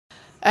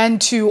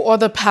And to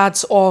other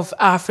parts of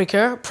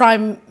Africa,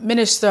 Prime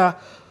Minister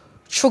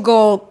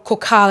Choguel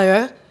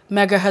Kokalla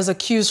Maïga has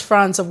accused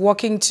France of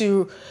working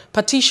to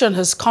partition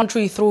his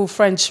country through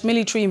French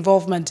military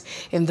involvement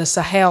in the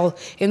Sahel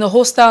in a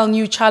hostile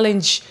new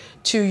challenge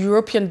to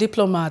European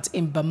diplomats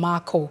in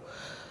Bamako.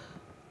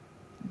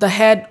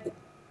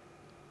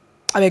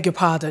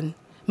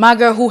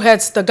 Maïga, who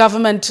heads the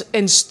government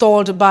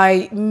installed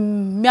by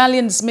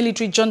Malian's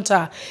military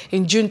junta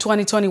in June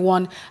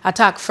 2021,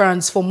 attacked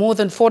France for more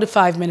than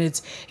 45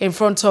 minutes in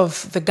front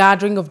of the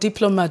gathering of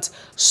diplomats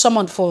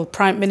summoned for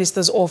Prime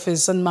Minister's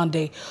office on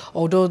Monday,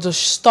 although they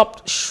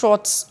stopped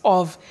short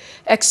of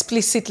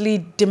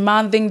explicitly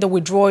demanding the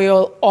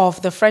withdrawal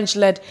of the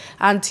French-led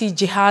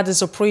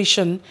anti-jihadist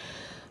operation.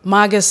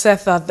 Maïga said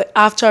that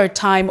after a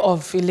time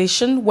of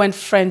elation when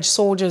French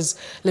soldiers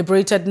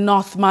liberated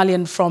North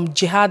Malian from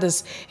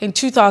jihadists in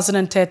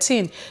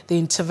 2013, the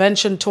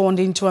intervention turned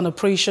into an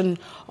operation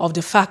of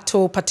de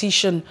facto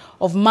partition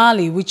of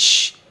Mali,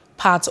 which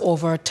part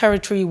of a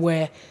territory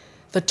where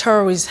the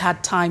terrorists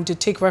had time to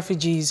take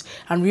refugees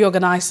and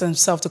reorganize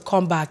themselves to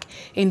come back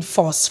in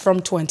force from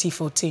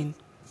 2014.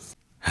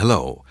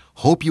 Hello,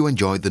 hope you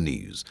enjoyed the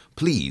news.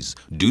 Please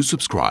do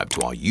subscribe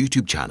to our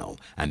YouTube channel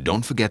and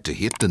don't forget to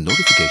hit the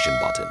notification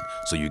button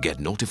so you get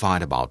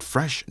notified about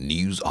fresh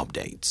news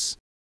updates.